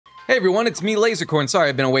Hey everyone, it's me, Lasercorn. Sorry,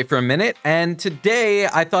 I've been away for a minute, and today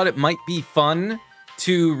I thought it might be fun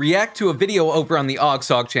to react to a video over on the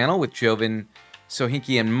OGSoG channel with Joven,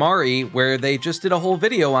 Sohinki, and Mari, where they just did a whole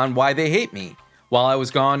video on why they hate me while I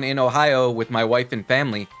was gone in Ohio with my wife and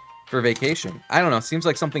family for vacation. I don't know, seems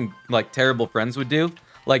like something like terrible friends would do,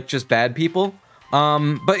 like just bad people.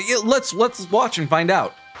 But yeah, let's watch and find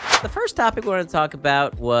out. The first topic we want to talk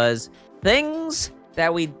about was things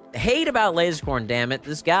that we hate about Lasercorn. Damn it,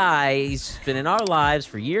 this guy, he's been in our lives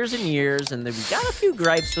for years and years, and we've got a few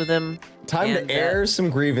gripes with him. Time to air some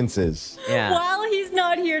grievances. Yeah. While he's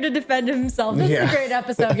not here to defend himself. This is a great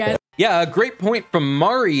episode, guys. Yeah, a great point from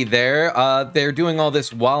Mari there. They're doing all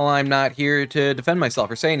this while I'm not here to defend myself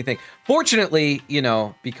or say anything. Fortunately, you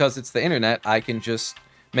know, because it's the internet, I can just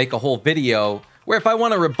make a whole video where if I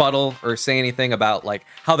want to rebuttal or say anything about like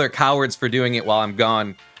how they're cowards for doing it while I'm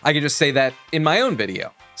gone, I can just say that in my own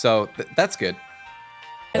video. So that's good.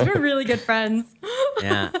 We're really good friends.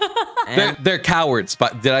 Yeah. They're cowards,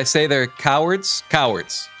 but did I say they're cowards?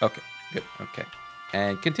 Cowards. Okay, good. Okay.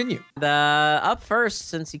 And continue. Up first,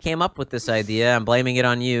 since he came up with this idea, I'm blaming it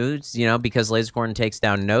on you, you know, because Lasercorn takes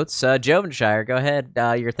down notes. Jovenshire, go ahead.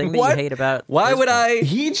 Your thing that you hate about Why Lasercorn. would I?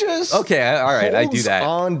 He just all right, I do that.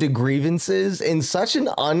 On to grievances in such an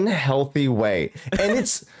unhealthy way, and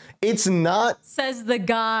it's not. Says the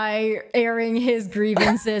guy airing his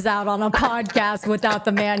grievances out on a podcast without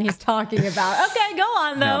the man he's talking about. Okay, go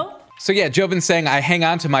on though. No. So yeah, Joven's saying I hang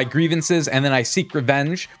on to my grievances and then I seek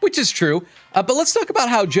revenge, which is true. But let's talk about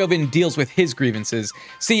how Joven deals with his grievances.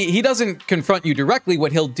 See, he doesn't confront you directly.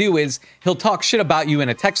 What he'll do is he'll talk shit about you in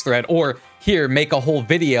a text thread, or here, make a whole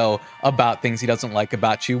video about things he doesn't like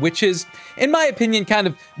about you, which is, in my opinion, kind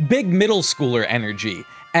of big middle schooler energy.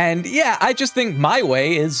 And yeah, I just think my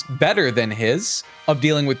way is better than his of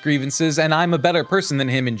dealing with grievances, and I'm a better person than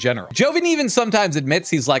him in general. Joven even sometimes admits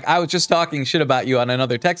he's like, I was just talking shit about you on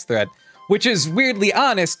another text thread, which is weirdly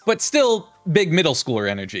honest, but still big middle schooler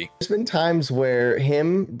energy. There's been times where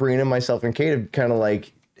him, Brina, myself, and Kate have kind of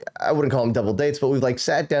like, I wouldn't call them double dates, but we've like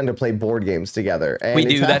sat down to play board games together. And we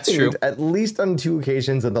do, that's true. At least on 2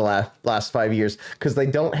 occasions in the last 5 years, because they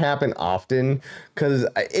don't happen often. Because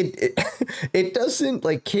it doesn't,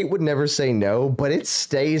 like, Kate would never say no, but it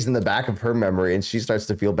stays in the back of her memory, and she starts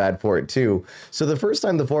to feel bad for it too. So the first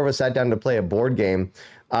time the 4 of us sat down to play a board game,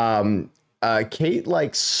 Kate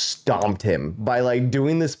like stomped him by like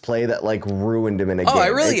doing this play that like ruined him in a game. Oh, I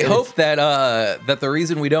really hope that that the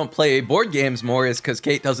reason we don't play board games more is because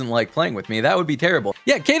Kate doesn't like playing with me. That would be terrible.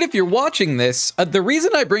 Yeah, Kate, if you're watching this, the reason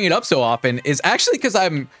I bring it up so often is actually because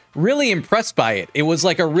I'm really impressed by it. It was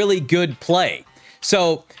like a really good play.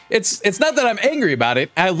 So it's not that I'm angry about it.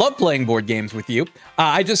 I love playing board games with you.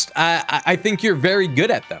 I think you're very good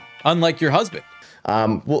at them, unlike your husband.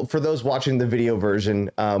 Well, for those watching the video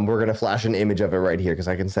version, we're going to flash an image of it right here because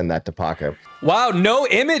I can send that to Paco. Wow, no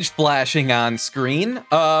image flashing on screen.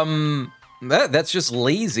 That's just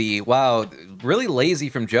lazy. Wow, really lazy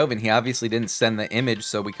from Joven. He obviously didn't send the image,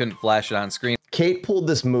 so we couldn't flash it on screen. Kate pulled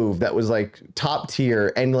this move that was like top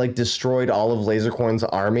tier and like destroyed all of Lasercorn's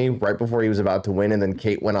army right before he was about to win, and then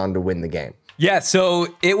Kate went on to win the game. Yeah, so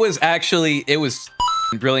it was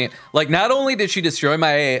brilliant. Like, not only did she destroy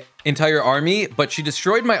my entire army, but she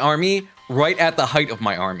destroyed my army right at the height of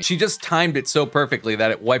my army. She just timed it so perfectly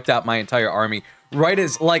that it wiped out my entire army right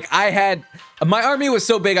as, like, my army was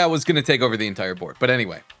so big I was gonna take over the entire board. But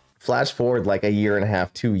anyway. Flash forward like a year and a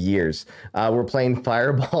half, 2 years. We're playing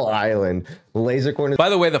Fireball Island. Lasercorn. By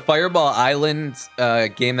the way, the Fireball Island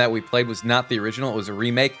game that we played was not the original, it was a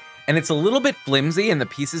remake. And it's a little bit flimsy, and the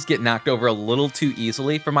pieces get knocked over a little too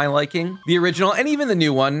easily for my liking. The original, and even the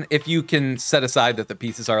new one, if you can set aside that the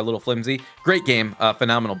pieces are a little flimsy. Great game,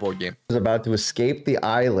 phenomenal board game. Was about to escape the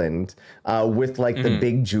island with like the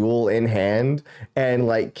big jewel in hand, and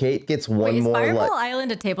like Kate gets one more. Is Fireball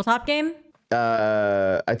Island a tabletop game?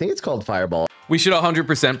 I think it's called Fireball. We should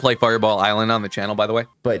 100% play Fireball Island on the channel, by the way.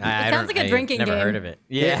 But it sounds like a drinking game. Never heard of it.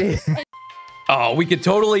 Yeah. Oh, we could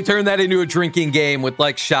totally turn that into a drinking game with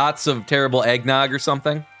like shots of terrible eggnog or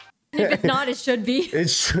something. If it's not, it should be. It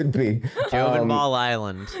should be. Joven Ball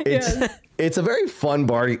Island. It's a very fun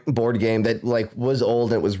board game that like was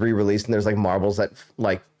old and it was re-released, and there's like marbles that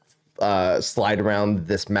like slide around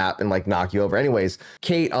this map and like knock you over. Anyways,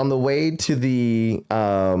 Kate, on the way to the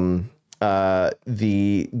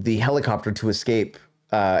helicopter to escape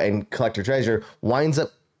and collect her treasure, winds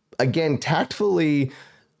up again tactfully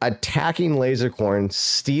attacking Lasercorn,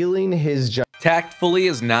 stealing his tactfully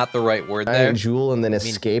is not the right word there. Jewel, and then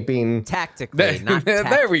escaping. Tactically, not tactically,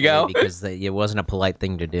 there we go. Because it wasn't a polite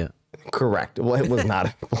thing to do. Correct. Well, it was not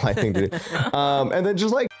a polite thing to do. And then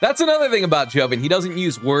just like That's another thing about Joven. He doesn't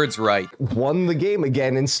use words right. won the game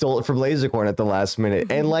again and stole it from Lasercorn at the last minute.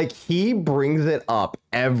 And like he brings it up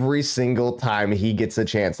every single time he gets a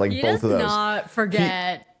chance. Like He both does of those. not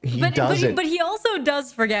forget. He but doesn't. But he also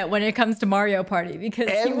does forget when it comes to Mario Party because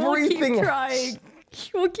he will Everything keep else. trying.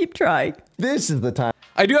 He will keep trying. This is the time.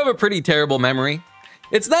 I do have a pretty terrible memory.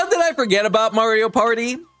 It's not that I forget about Mario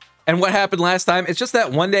Party and what happened last time. It's just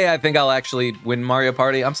that one day I think I'll actually win Mario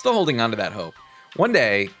Party. I'm still holding on to that hope. One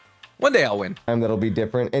day I'll win. That'll be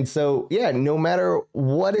different. And so, yeah, no matter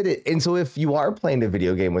what it is. And so if you are playing a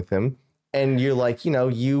video game with him and you're like, you know,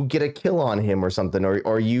 you get a kill on him or something,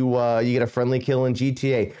 or you get a friendly kill in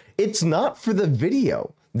GTA, it's not for the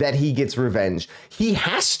video that he gets revenge. He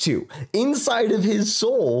has to. Inside of his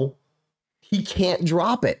soul, he can't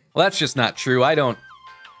drop it. Well, that's just not true. I don't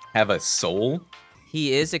have a soul.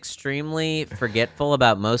 He is extremely forgetful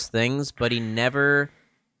about most things, but he never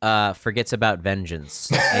forgets about vengeance.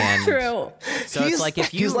 And True. so it's like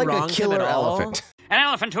if you he's like a wronged him killer at all, elephant. An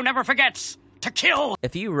elephant who never forgets to kill.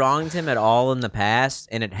 if you wronged him at all in the past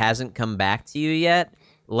and it hasn't come back to you yet,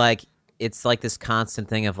 like it's like this constant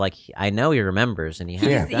thing of like, I know he remembers and he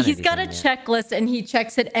hasn't done He's got a anything yet. checklist and he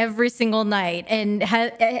checks it every single night. And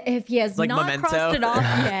if he has like not Memento. crossed it off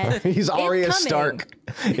yet, He's it's Arya coming. Stark.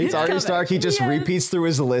 He's Arya coming. Stark. He just Yes. repeats through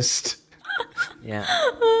his list. Yeah.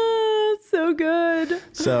 Oh, so good.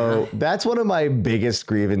 So that's one of my biggest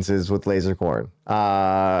grievances with Lasercorn.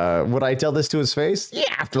 Would I tell this to his face? Yeah,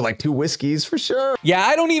 after like 2 whiskeys for sure. Yeah,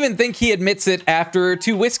 I don't even think he admits it after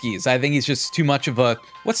 2 whiskeys. I think he's just too much of a,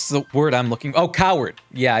 what's the word I'm looking? Oh, coward.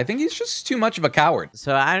 Yeah, I think he's just too much of a coward.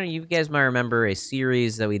 So I don't. You guys might remember a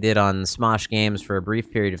series that we did on Smosh Games for a brief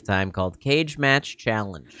period of time called Cage Match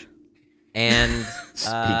Challenge, and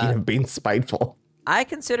Speaking of being spiteful. I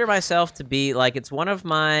consider myself to be like it's one of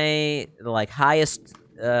my like highest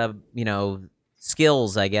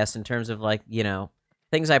skills, I guess, in terms of like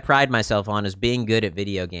things I pride myself on is being good at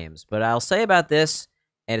video games. But I'll say about this,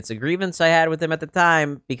 and it's a grievance I had with him at the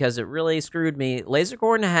time because it really screwed me.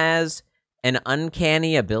 Lasercorn has an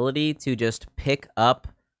uncanny ability to just pick up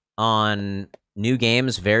on new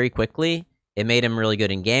games very quickly. It made him really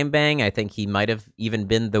good in Game Bang. I think he might have even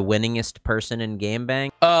been the winningest person in Game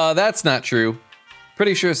Bang. That's not true.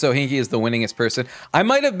 Pretty sure Sohinki is the winningest person. I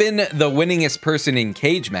might have been the winningest person in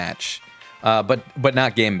Cage Match, but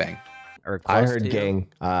not Game Bang. Or I close heard to. gang.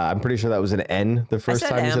 I'm pretty sure that was an N the first said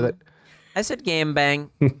time you said M. it. I said Game Bang.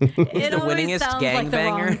 It the always winningest sounds like the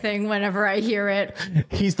wrong gangbanger. thing whenever I hear it.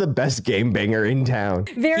 He's the best game banger in town.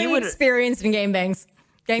 Very He would- experienced in game bangs.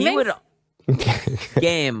 Gang He bangs? would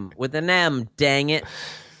game with an M. Dang it.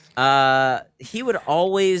 He would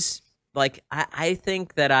always like. I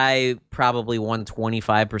think that I probably won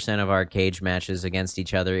 25% of our cage matches against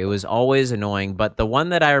each other. It was always annoying, but the one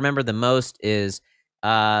that I remember the most is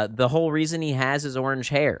the whole reason he has his orange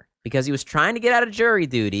hair because he was trying to get out of jury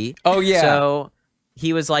duty. Oh, yeah. So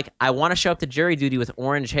he was like, I want to show up to jury duty with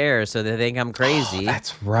orange hair so they think I'm crazy.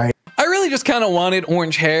 That's right. I really just kind of wanted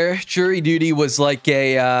orange hair. Jury duty was like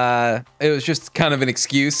it was just kind of an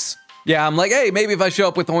excuse. Yeah, I'm like, hey, maybe if I show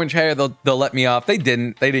up with orange hair, they'll let me off. They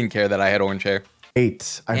didn't care that I had orange hair.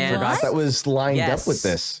 8. I And- forgot that was lined Yes. up with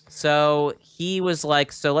this. So he was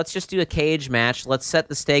like, so let's just do a cage match. Let's set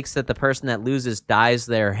the stakes that the person that loses dyes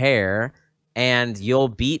their hair, and you'll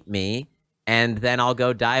beat me, and then I'll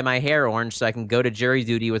go dye my hair orange so I can go to jury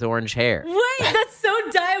duty with orange hair. Wait, that's so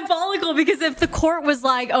diabolical because if the court was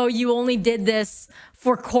like, oh, you only did this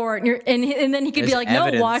for court, and then he could be There's like,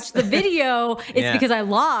 evidence. no, watch the video. It's Yeah. because I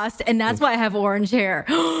lost, and that's why I have orange hair.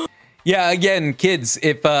 Yeah, again, kids,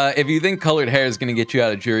 if you think colored hair is gonna get you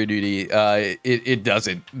out of jury duty, it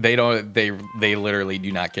doesn't. They don't. They literally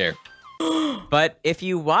do not care. But if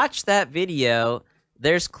you watch that video,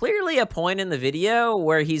 there's clearly a point in the video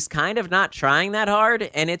where he's kind of not trying that hard,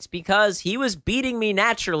 and it's because he was beating me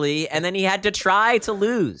naturally, and then he had to try to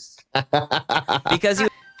lose. Because he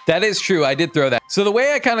That is true. I did throw that. So the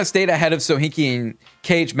way I kind of stayed ahead of Sohinki in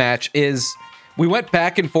Cage Match is we went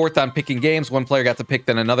back and forth on picking games. One player got to pick,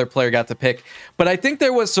 then another player got to pick. But I think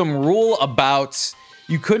there was some rule about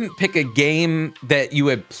you couldn't pick a game that you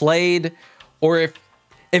had played, or if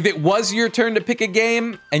it was your turn to pick a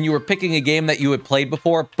game and you were picking a game that you had played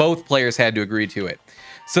before, both players had to agree to it.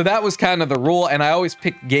 So that was kind of the rule, and I always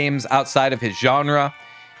picked games outside of his genre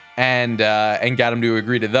and got him to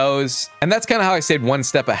agree to those. And that's kind of how I stayed one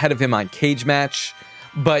step ahead of him on Cage Match.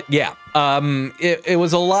 But yeah, it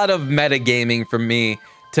was a lot of metagaming for me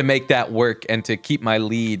to make that work and to keep my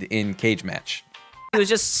lead in Cage Match. He was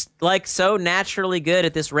just like so naturally good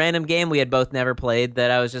at this random game we had both never played that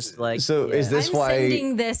I was just like. So yeah. is this I'm why?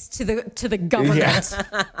 sending this to the government. Yes.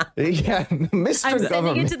 Yeah, Mr. I'm sending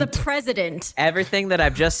Government. it to the president. Everything that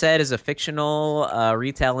I've just said is a fictional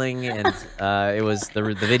retelling, and it was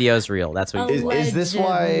the video's real. That's what you Is this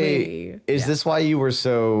why? Allegedly. Is this why you were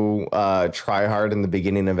so try hard in the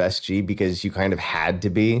beginning of SG, because you kind of had to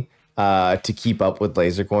be to keep up with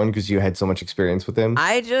Lasercorn because you had so much experience with him?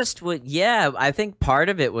 I just would, yeah, I think part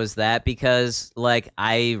of it was that because, like,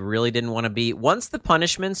 I really didn't want to be, once the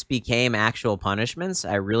punishments became actual punishments,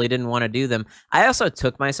 I really didn't want to do them. I also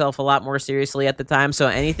took myself a lot more seriously at the time, so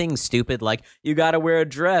anything stupid like, you gotta wear a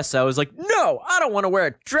dress, I was like, no, I don't want to wear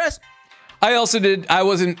a dress. I also did. I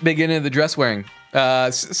wasn't big into the dress wearing.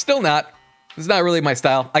 Still not. It's not really my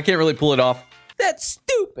style. I can't really pull it off. That's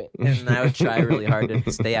stupid. And I would try really hard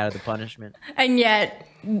to stay out of the punishment. And yet,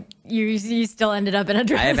 you still ended up in a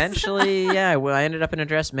dress. I eventually, yeah, well, I ended up in a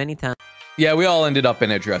dress many times. Yeah, we all ended up in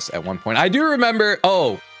a dress at one point. I do remember,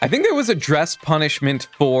 I think there was a dress punishment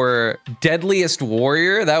for Deadliest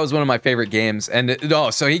Warrior. That was one of my favorite games. And,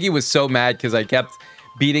 so Higgy was so mad because I kept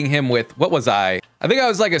beating him with, what was I? I think I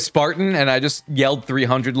was like a Spartan, and I just yelled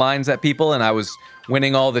 300 lines at people, and I was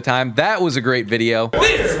winning all the time. That was a great video.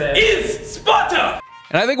 This is Sparta!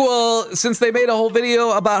 And I think, well, since they made a whole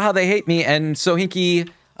video about how they hate me, and Sohinki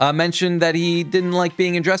mentioned that he didn't like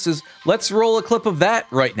being in dresses, let's roll a clip of that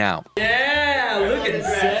right now. Yeah, look at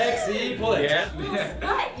sexy play. Yeah.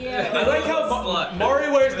 I like how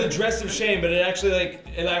Mari wears the dress of shame, but it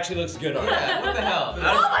actually looks good on her. What the hell? Oh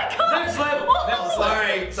my god! Next level.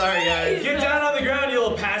 Sorry guys. Get down on the ground, you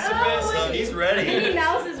little pacifist. He's ready. Minnie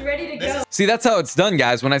Mouse is ready to go. See, that's how it's done,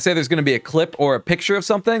 guys. When I say there's going to be a clip or a picture of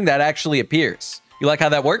something, that actually appears. You like how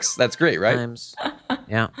that works? That's great, right? Times.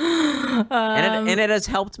 Yeah. And it has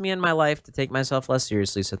helped me in my life to take myself less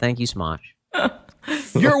seriously, so thank you, Smosh.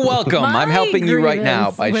 You're welcome. I'm helping you right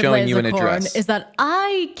now by showing you in a dress. Is that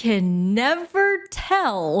I can never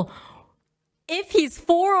tell if he's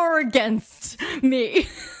for or against me.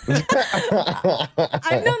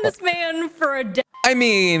 I've known this man for a day. I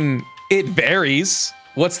mean, it varies.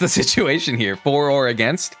 What's the situation here? For or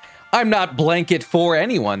against? I'm not blanket for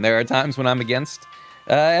anyone. There are times when I'm against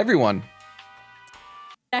everyone.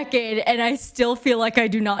 Decade, and I still feel like I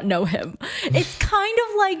do not know him. It's kind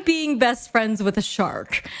of like being best friends with a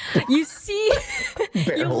shark. You see,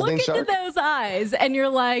 you look into shark? those eyes and you're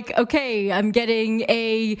like, okay, I'm getting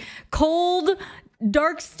a cold,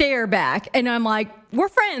 dark stare back. And I'm like, we're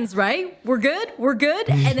friends, right? We're good? We're good?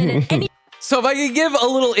 And then at any So if I could give a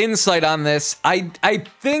little insight on this, I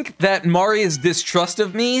think that Maria's distrust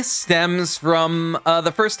of me stems from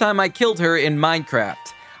the first time I killed her in Minecraft.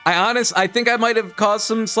 I think I might have caused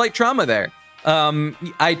some slight trauma there.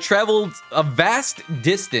 I traveled a vast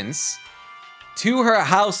distance to her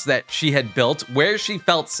house that she had built where she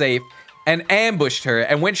felt safe and ambushed her.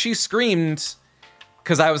 And when she screamed,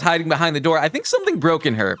 because I was hiding behind the door, I think something broke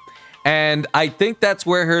in her. And I think that's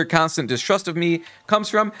where her constant distrust of me comes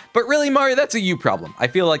from. But really, Mario, that's a you problem. I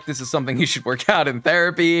feel like this is something you should work out in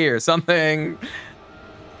therapy or something.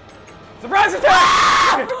 Surprise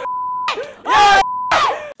attack!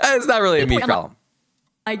 It's not really a me problem.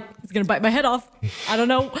 he's gonna bite my head off. I don't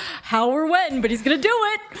know how or when, but he's gonna do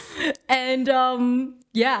it. And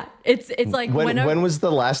yeah, it's like when was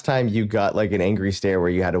the last time you got like an angry stare where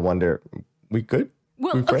you had to wonder, we good?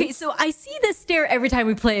 Well, okay, so I see this stare every time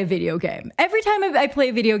we play a video game. Every time I play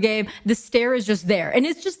a video game, the stare is just there, and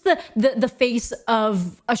it's just the face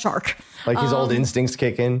of a shark. Like his old instincts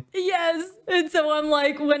kick in. Yes, and so I'm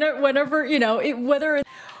like, whenever you know, whether.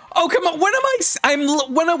 Oh, come on.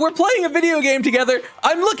 When we're playing a video game together,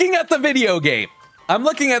 I'm looking at the video game. I'm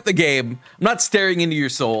looking at the game. I'm not staring into your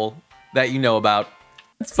soul that you know about.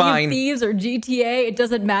 It's fine. Thieves or GTA, it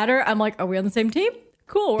doesn't matter. I'm like, are we on the same team?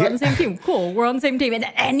 Cool, we're on the same team. Cool, we're on the same team. And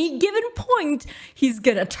at any given point, he's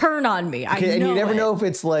gonna turn on me. Okay, and you never know if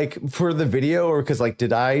it's like for the video or because like,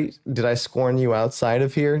 did I scorn you outside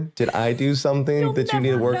of here? Did I do something that you need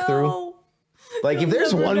to work through? Like, if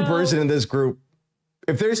there's one person in this group,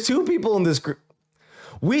 if there's two people in this group,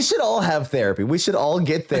 we should all have therapy. We should all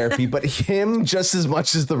get therapy, but him, just as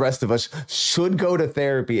much as the rest of us, should go to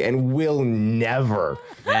therapy and will never.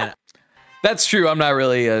 Man. That's true. I'm not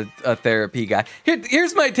really a therapy guy.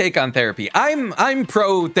 Here's my take on therapy. I'm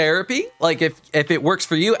pro therapy. Like if it works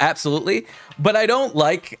for you, absolutely. But I don't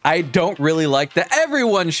really like the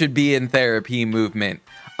everyone should be in therapy movement.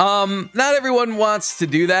 Not everyone wants to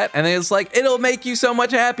do that, and it's like it'll make you so much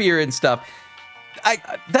happier and stuff.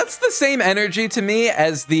 that's the same energy to me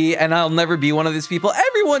as and I'll never be one of these people.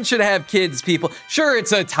 Everyone should have kids, people. Sure,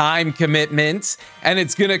 it's a time commitment and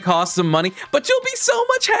it's gonna cost some money, but you'll be so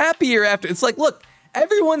much happier after. It's like, look,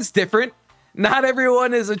 everyone's different. Not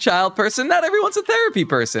everyone is a child person. Not everyone's a therapy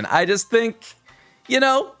person. I just think,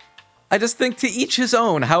 to each his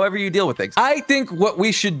own, however you deal with things. I think what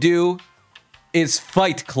we should do is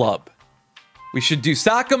Fight Club. We should do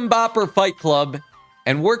Sock'em Bopper Fight Club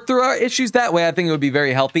and work through our issues that way. I think it would be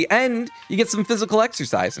very healthy, and you get some physical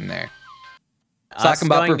exercise in there. Sock'em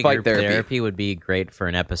Bopper Fight Therapy would be great for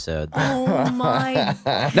an episode. Oh my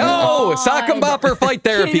No, Sock'em Bopper Fight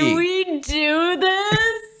Therapy. Can we do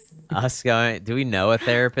this? Do we know a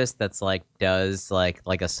therapist that's does a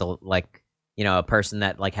person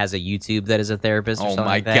that has a YouTube that is a therapist or something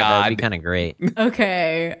like that? That would be kind of great.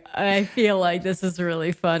 Okay, I feel like this is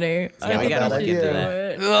really funny. Yeah, we gotta look into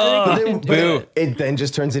that. But it then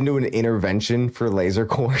just turns into an intervention for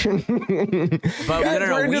Lasercorn.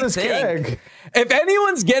 But we think. If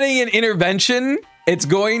anyone's getting an intervention, it's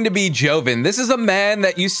going to be Joven. This is a man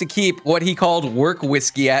that used to keep what he called work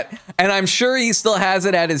whiskey at, and I'm sure he still has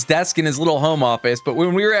it at his desk in his little home office, but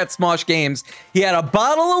when we were at Smosh Games, he had a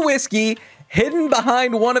bottle of whiskey hidden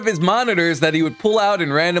behind one of his monitors that he would pull out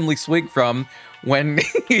and randomly swig from when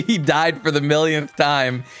he died for the millionth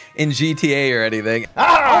time in GTA or anything.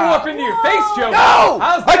 I'll up into your face, Joe. No!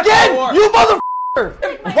 Again! You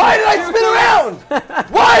motherfucker! Why did I spin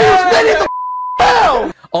around? Why are you spinning the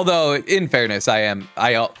around? Although, in fairness,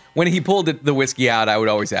 when he pulled the whiskey out, I would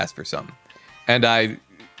always ask for some. And I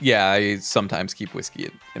sometimes keep whiskey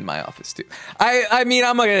in my office too. I mean,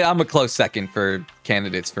 I'm a close second for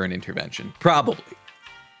candidates for an intervention, probably.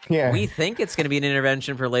 Yeah. We think it's going to be an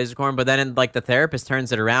intervention for Lasercorn, but then the therapist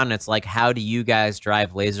turns it around and it's like, how do you guys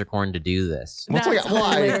drive Lasercorn to do this? That's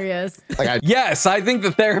hilarious. Yes, I think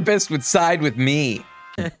the therapist would side with me.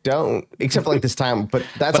 Don't, except for this time, but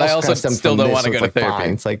that's I also still don't want to go to therapy.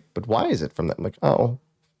 Fine. It's like, but why is it from that? I'm like, oh.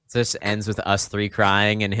 This ends with us three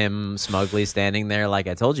crying and him smugly standing there like,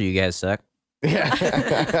 I told you guys suck. Yeah.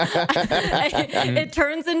 It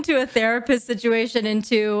turns into a therapist situation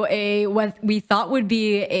into what we thought would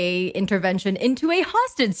be a intervention into a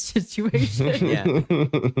hostage situation. Yeah. We're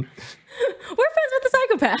friends with the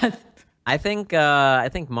psychopath. I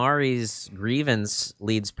think Mari's grievance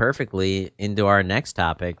leads perfectly into our next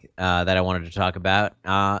topic that I wanted to talk about.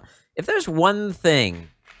 If there's one thing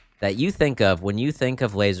that you think of when you think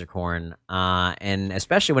of Lasercorn, and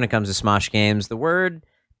especially when it comes to Smosh Games, the word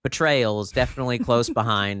betrayal is definitely close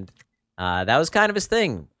behind. That was kind of his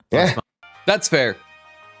thing. Yeah. That's fair.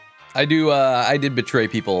 I did betray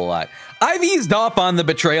people a lot. I've eased off on the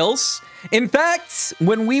betrayals. In fact,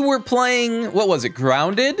 when we were playing, what was it,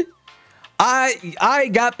 Grounded? I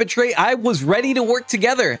got betrayed. I was ready to work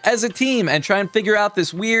together as a team and try and figure out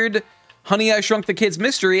this weird Honey, I Shrunk the Kids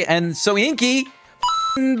mystery, and so Inky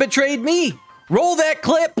betrayed me. Roll that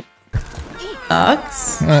clip.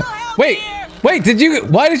 Wait, why did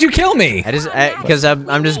you kill me? Because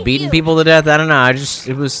I'm just beating people to death. I don't know.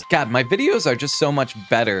 God, my videos are just so much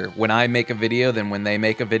better when I make a video than when they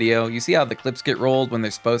make a video. You see how the clips get rolled when they're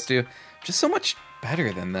supposed to? Just so much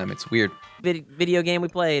better than them. It's weird. Video game we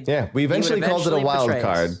played. Yeah, we eventually called it a wild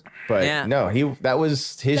card, but yeah. No, that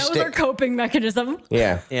was his That was our coping mechanism.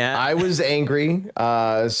 Yeah. Yeah. I was angry.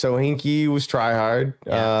 So Hinky was tryhard.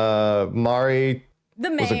 Yeah. Mari The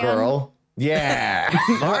man. was a girl. Yeah.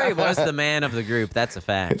 Mari was the man of the group. That's a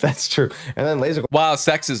fact. That's true. And then Laser. Wow,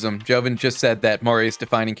 sexism. Joven just said that Mari's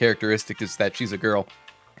defining characteristic is that she's a girl.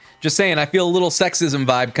 Just saying, I feel a little sexism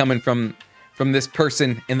vibe coming from this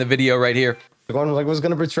person in the video right here. Was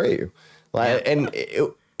going to betray you. Like, and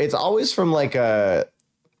it's always from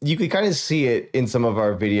you can kind of see it in some of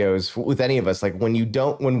our videos with any of us. Like when we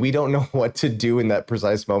don't know what to do in that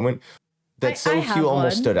precise moment, that SoQ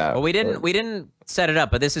almost stood out. Well, we didn't set it up,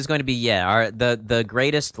 but this is going to be the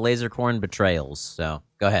greatest Lasercorn betrayals. So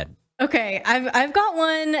go ahead. Okay, I've got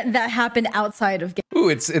one that happened outside of Ooh,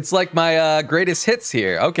 it's like my greatest hits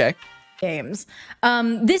here. Okay. games.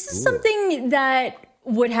 This is something that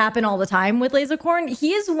would happen all the time with Lasercorn.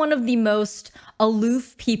 He is one of the most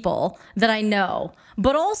aloof people that I know,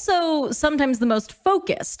 but also sometimes the most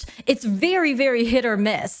focused. It's very, very hit or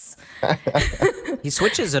miss. He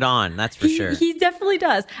switches it on, that's for sure. He definitely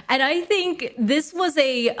does. And I think this was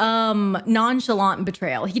a nonchalant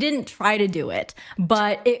betrayal. He didn't try to do it,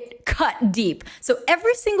 but it cut deep. So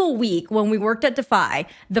every single week when we worked at Defy,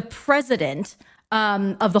 the president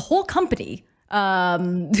of the whole company,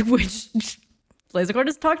 which Lasercorn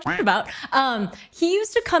just talked about. He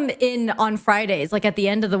used to come in on Fridays, like at the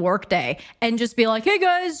end of the workday, and just be like, "Hey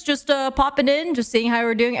guys, just popping in, just seeing how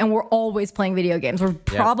we're doing." And we're always playing video games. We're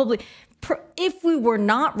probably, if we were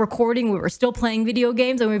not recording, we were still playing video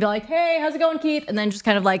games, and we'd be like, "Hey, how's it going, Keith?" And then just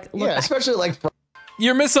kind of like, look back. Especially like.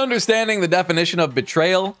 You're misunderstanding the definition of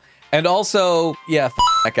betrayal, and also, yeah,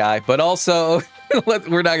 that guy. But also,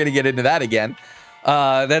 we're not gonna get into that again.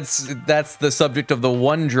 That's the subject of the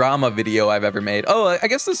one drama video I've ever made. Oh, I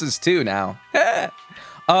guess this is 2 now.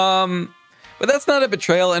 But that's not a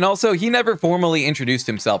betrayal. And also, he never formally introduced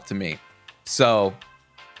himself to me. So,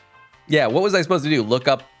 yeah, what was I supposed to do? Look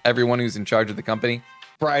up everyone who's in charge of the company?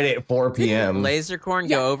 Friday at 4 p.m. Lasercorn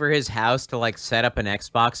go over his house to like set up an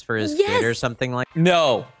Xbox for his kid or something like?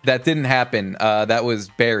 No, that didn't happen. That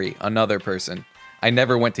was Barry, another person. I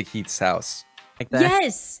never went to Keith's house. Like that?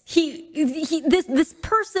 Yes, this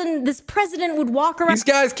president would walk around. These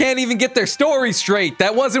guys can't even get their story straight.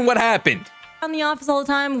 That wasn't what happened. On the office all the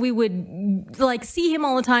time. We would like see him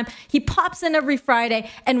all the time. He pops in every Friday,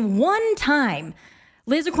 and one time,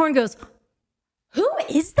 Lasercorn goes, "Who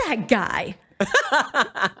is that guy?"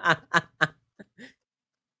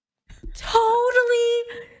 totally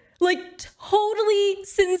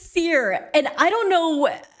sincere, and I don't know.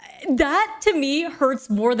 That to me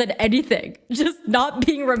hurts more than anything. Just not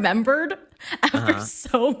being remembered after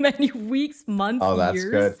so many weeks, months, Oh, that's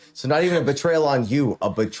years. good. So not even a betrayal on you,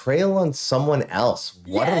 a betrayal on someone else.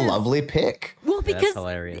 What a lovely pick. Well, because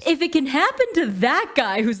hilarious. if it can happen to that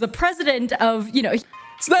guy who's the president of,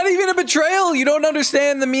 It's not even a betrayal. You don't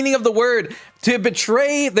understand the meaning of the word. To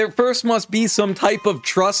betray, there first must be some type of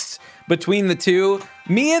trust between the two.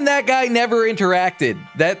 Me and that guy never interacted.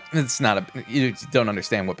 It's not you don't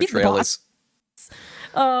understand what betrayal is.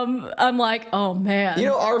 I'm like, oh man. You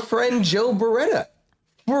know, our friend Joe Beretta,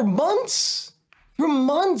 for months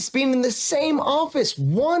being in the same office,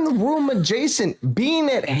 one room adjacent, being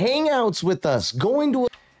at hangouts with us, going to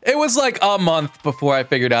It was like a month before I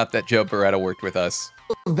figured out that Joe Beretta worked with us.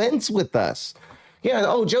 events with us. Yeah,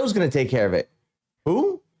 oh, Joe's gonna take care of it.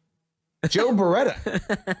 Who? Joe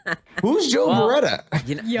Beretta. Who's Joe Beretta?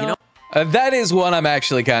 You know, That is one I'm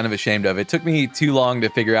actually kind of ashamed of. It took me too long to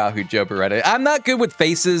figure out who Joe Beretta is. I'm not good with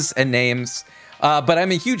faces and names, but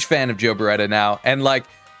I'm a huge fan of Joe Beretta now. And like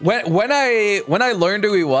when I learned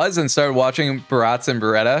who he was and started watching Barats and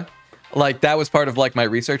Beretta, like that was part of like my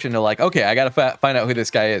research into like, okay, I gotta find out who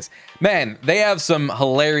this guy is. Man, they have some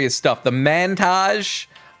hilarious stuff. The Montage,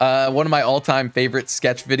 one of my all-time favorite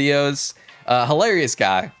sketch videos. Hilarious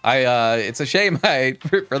guy. It's a shame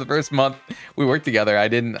for the first month we worked together, I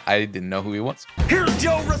didn't know who he was. Here's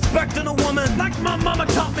Joe respecting a woman like my mama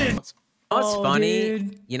taught me. what's funny?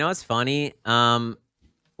 Dude. You know what's funny?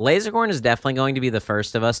 Lasercorn is definitely going to be the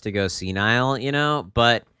first of us to go senile, you know,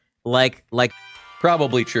 but like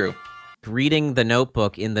Probably true. reading the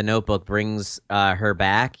Notebook in the Notebook brings her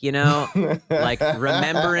back, you know? Like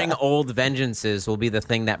remembering old vengeances will be the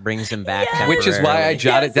thing that brings him back. Yes. Which is why I temporarily.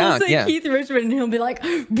 jot it down. He'll say Yeah. Keith Richmond, and he'll be like,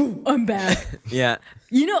 "Boom, I'm back." Yeah.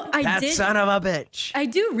 You know, I That did. son of a bitch. I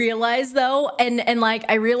do realize though, and like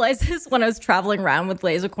I realized this when I was traveling around with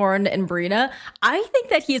Lasercorn and Brina. I think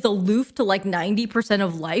that he is aloof to like 90%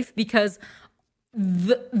 of life because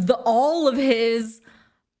all of his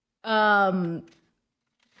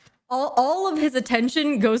all of his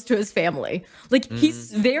attention goes to his family. Like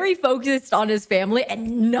he's very focused on his family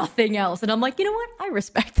and nothing else. And I'm like, you know what? I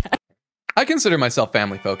respect that. I consider myself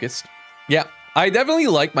family focused. Yeah. I definitely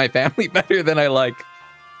like my family better than I like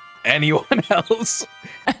anyone else.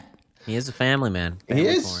 He is a family man. He Family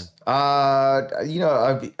is. corn. You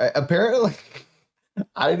know, apparently,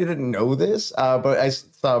 I didn't know this, but I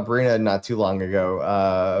saw Brina not too long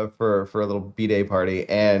ago for a little B-Day party,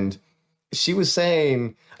 and she was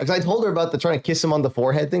saying, because I told her about the trying to kiss him on the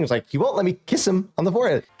forehead thing. It's like, you won't let me kiss him on the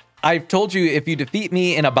forehead. I've told you if you defeat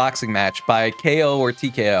me in a boxing match by KO or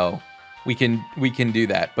TKO, we can do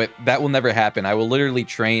that. But that will never happen. I will literally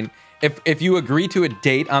train. If you agree to a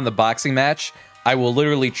date on the boxing match, I will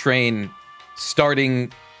literally train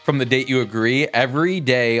starting from the date you agree every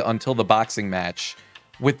day until the boxing match,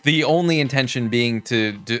 with the only intention being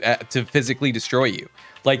to physically destroy you.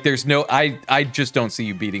 Like there's no, I just don't see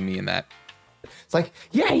you beating me in that. It's like,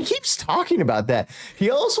 yeah, he keeps talking about that.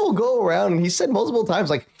 He also will go around and he said multiple times,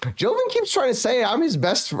 like, Joven keeps trying to say I'm his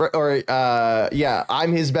best friend, or yeah,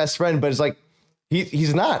 I'm his best friend, but it's like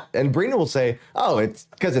he's not. And Brina will say, oh, it's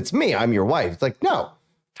because it's me, I'm your wife. It's like, no,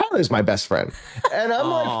 Tyler's my best friend. And I'm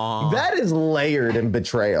like, that is layered in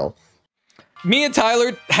betrayal. Me and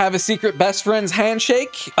Tyler have a secret best friend's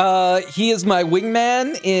handshake. He is my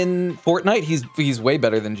wingman in Fortnite. He's way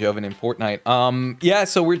better than Joven in Fortnite. Yeah,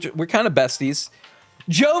 so we're kind of besties.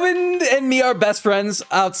 Joven and me are best friends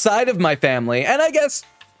outside of my family, and I guess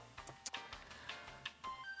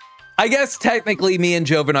technically me and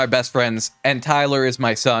Joven are best friends, and Tyler is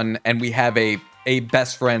my son, and we have a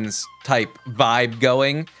best friends type vibe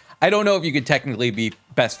going. I don't know if you could technically be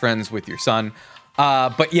best friends with your son,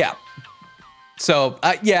 but yeah. So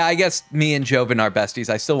yeah, I guess me and Joven are besties.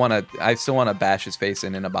 I still want to bash his face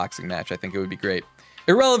in a boxing match. I think it would be great.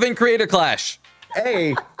 Irrelevant creator clash.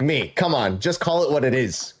 Hey, me, come on, just call it what it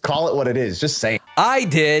is. Call it what it is. Just say it. I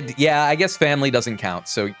did. Yeah, I guess family doesn't count.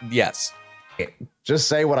 So yes. Just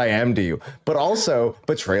say what I am to you. But also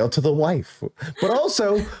betrayal to the wife. But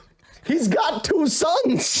also, he's got 2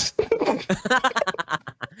 sons.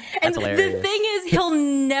 And the thing is, he'll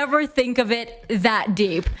never think of it that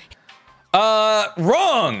deep.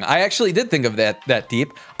 Wrong. I actually did think of that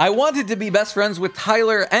deep. I wanted to be best friends with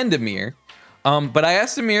Tyler and Amir. But I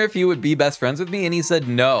asked Amir if he would be best friends with me, and he said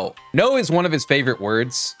no. No is one of his favorite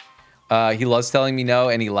words. He loves telling me no,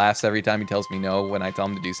 and he laughs every time he tells me no when I tell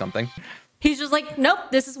him to do something. He's just like, nope,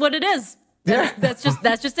 this is what it is. That's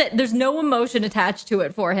just it. There's no emotion attached to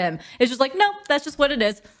it for him. It's just like, nope, that's just what it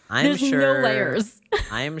is. There's no layers.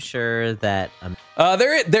 I am sure that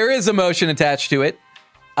there is emotion attached to it.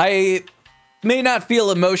 I may not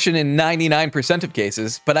feel emotion in 99% of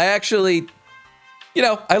cases, but I actually,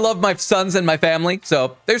 I love my sons and my family,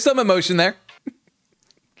 so there's some emotion there.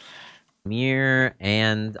 Amir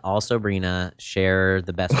and also Brina share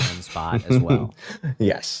the best friend spot as well.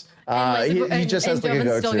 Yes. He just has like a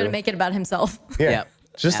go-to. Still gonna make it about himself. Yeah. Yep,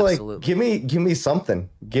 just absolutely. like give me something.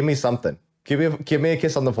 Give me something. Give me a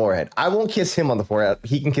kiss on the forehead. I won't kiss him on the forehead.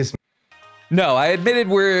 He can kiss me. No, I admitted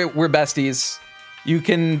we're besties. You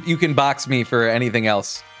can box me for anything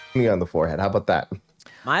else. Me on the forehead. How about that?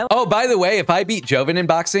 Oh, by the way, if I beat Joven in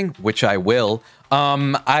boxing, which I will,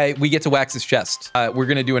 we get to wax his chest. We're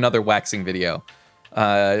gonna do another waxing video.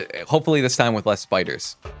 Hopefully this time with less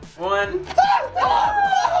spiders. One.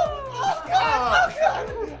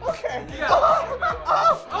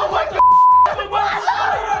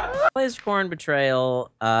 Lasercorn betrayal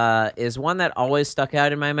is one that always stuck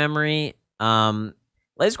out in my memory.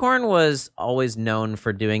 Lasercorn was always known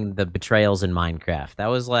for doing the betrayals in Minecraft. That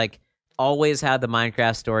was like always how the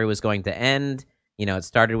Minecraft story was going to end. It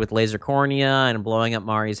started with Lasercornia and blowing up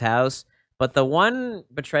Mari's house. But the one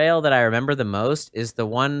betrayal that I remember the most is the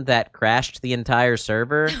one that crashed the entire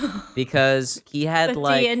server because he had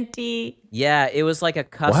like TNT. Yeah, it was like a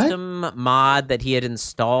custom mod that he had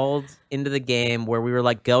installed into the game where we were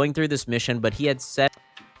like going through this mission, but he had set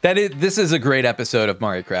this is a great episode of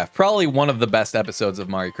Mario Craft. Probably one of the best episodes of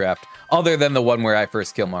Mario Craft, other than the one where I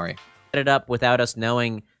first kill Mari. It up without us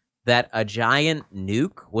knowing that a giant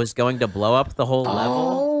nuke was going to blow up the whole level.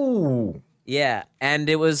 Oh. Yeah, and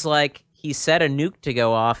it was like he set a nuke to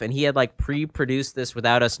go off, and he had like pre-produced this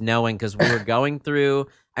without us knowing because we were going through.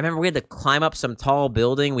 I remember we had to climb up some tall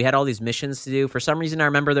building. We had all these missions to do. For some reason, I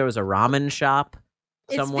remember there was a ramen shop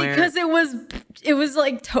somewhere. It's because it was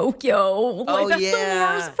like Tokyo. Like, that's the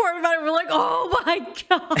worst part about it. We're like, oh my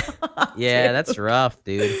god. Yeah, that's rough,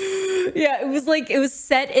 dude. Yeah, it was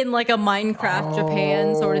set in like a Minecraft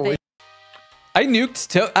Japan sort of thing. I nuked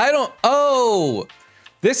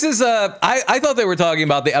this is I thought they were talking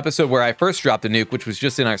about the episode where I first dropped a nuke, which was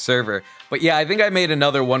just in our server. But yeah, I think I made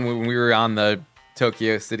another one when we were on the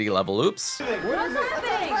Tokyo City level. Oops. What's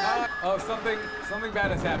happening? Oh, something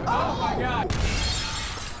bad has happened. Oh my god.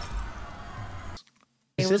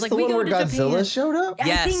 Is this the one where Godzilla showed up?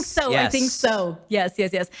 Yes, I think so. yes. I think so. Yes.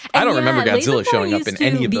 And I don't remember Godzilla showing up in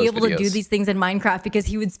any of those videos. He used to be able to do videos. these things in Minecraft because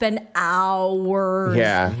he would spend hours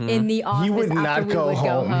in the office would not after we go would go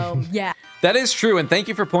home. home. Yeah. That is true, and thank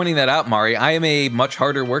you for pointing that out, Mari. I am a much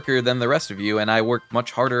harder worker than the rest of you, and I work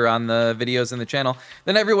much harder on the videos in the channel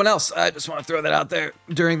than everyone else. I just want to throw that out there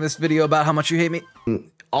during this video about how much you hate me.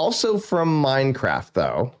 Also from Minecraft,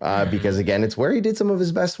 though, because again, it's where he did some of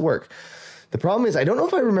his best work. The problem is, I don't know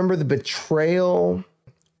if I remember the betrayal.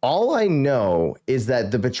 All I know is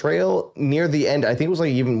that the betrayal near the end, I think it was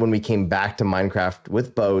like even when we came back to Minecraft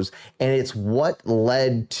with bows, and it's what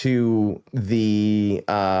led to the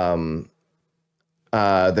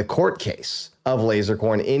court case of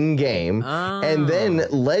Lasercorn in game, and then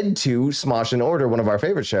led to Smosh and Order, one of our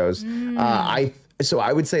favorite shows. So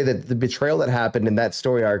I would say that the betrayal that happened in that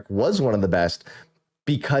story arc was one of the best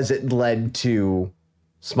because it led to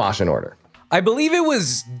Smosh and Order. I believe it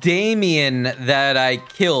was Damien that I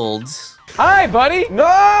killed. Hi, buddy.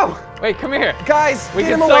 No! Wait, come here. Guys, We get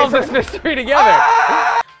can him away solve from this mystery together.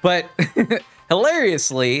 But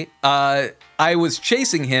hilariously, I was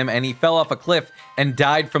chasing him and he fell off a cliff and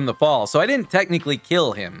died from the fall. So I didn't technically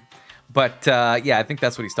kill him. But yeah, I think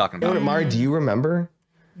that's what he's talking about. Mari, do you remember?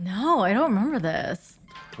 No, I don't remember this.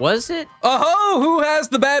 Was it? Oh, who has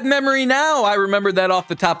the bad memory now? I remember that off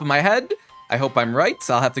the top of my head. I hope I'm right,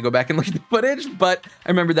 so I'll have to go back and look at the footage, but I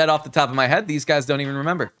remember that off the top of my head. These guys don't even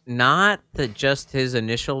remember. Not that just his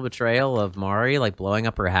initial betrayal of Mari, like blowing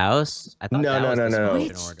up her house. I thought No.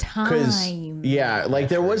 Which time? Yeah, like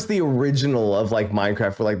there was the original of like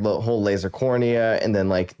Minecraft for like the whole Lasercornia and then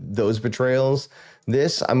like those betrayals.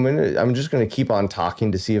 This, I'm just gonna keep on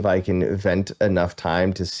talking to see if I can vent enough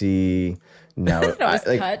time to see. No, That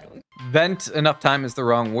was cut. Vent enough time is the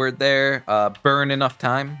wrong word there. Burn enough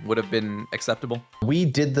time would have been acceptable. We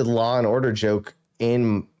did the Law and Order joke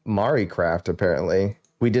in Minecraft. Apparently,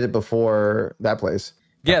 we did it before that place.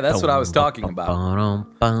 Yeah, that's what I was talking about.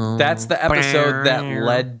 That's the episode that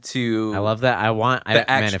led to. I love that.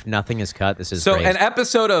 Man, if nothing is cut, this is so great. an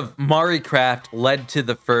episode of Minecraft led to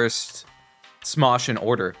the first Smosh and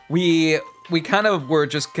Order. We kind of were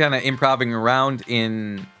just kind of improvising around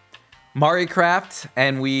in Minecraft,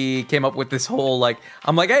 and we came up with this whole like,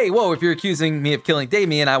 I'm like, hey, whoa, if you're accusing me of killing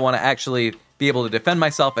Damien, I want to actually be able to defend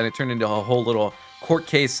myself, and it turned into a whole little court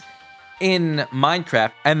case in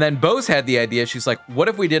Minecraft. And then Bose had the idea. She's like, what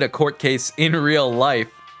if we did a court case in real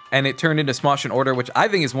life? And it turned into Smosh and Order, which I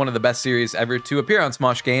think is one of the best series ever to appear on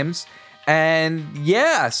Smosh games. And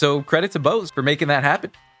yeah, so credit to Bose for making that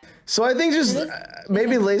happen. So I think just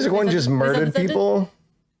maybe Lasercorn just murdered people.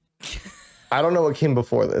 I don't know what came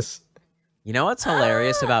before this. You know what's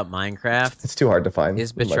hilarious about Minecraft? It's too hard to find. His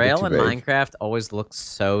It might be betrayal too in big. Minecraft always looks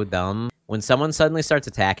so dumb. When someone suddenly starts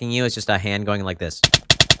attacking you, it's just a hand going like this.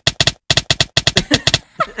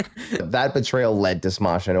 That betrayal led to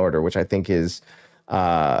Smosh and Order, which I think is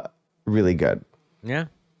really good. Yeah.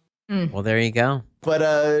 Well, there you go.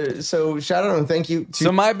 But so shout out and thank you to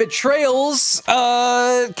So my betrayals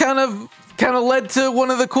kind of led to one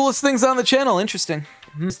of the coolest things on the channel. Interesting.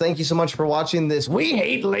 thank you so much for watching this. We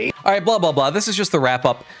hate Lee. All right, blah, blah, blah. This is just the wrap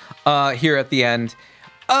up here at the end.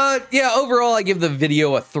 Yeah, overall, I give the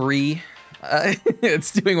video a 3.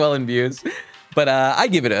 It's doing well in views. But I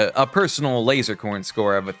give it a personal Lasercorn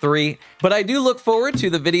score of a 3. But I do look forward to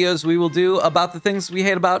the videos we will do about the things we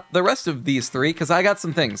hate about the rest of these 3, because I got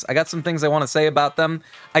some things. I want to say about them.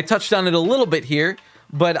 I touched on it a little bit here,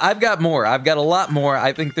 but I've got more. I've got a lot more.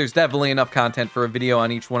 I think there's definitely enough content for a video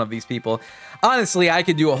on each one of these people. Honestly, I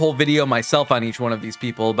could do a whole video myself on each one of these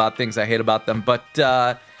people about things I hate about them, but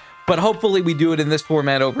hopefully we do it in this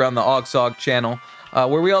format over on the OGSoG channel,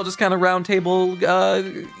 where we all just kind of round table,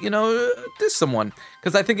 diss someone.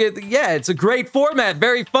 Because I think it's a great format,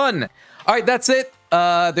 very fun. All right, that's it.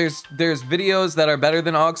 There's videos that are better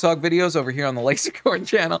than OGSoG videos over here on the Lasercorn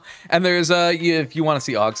channel, and there's if you want to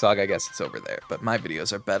see OGSoG, I guess it's over there. But my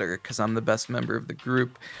videos are better because I'm the best member of the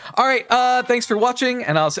group. All right, thanks for watching,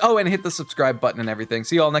 and and hit the subscribe button and everything.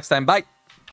 See you all next time. Bye.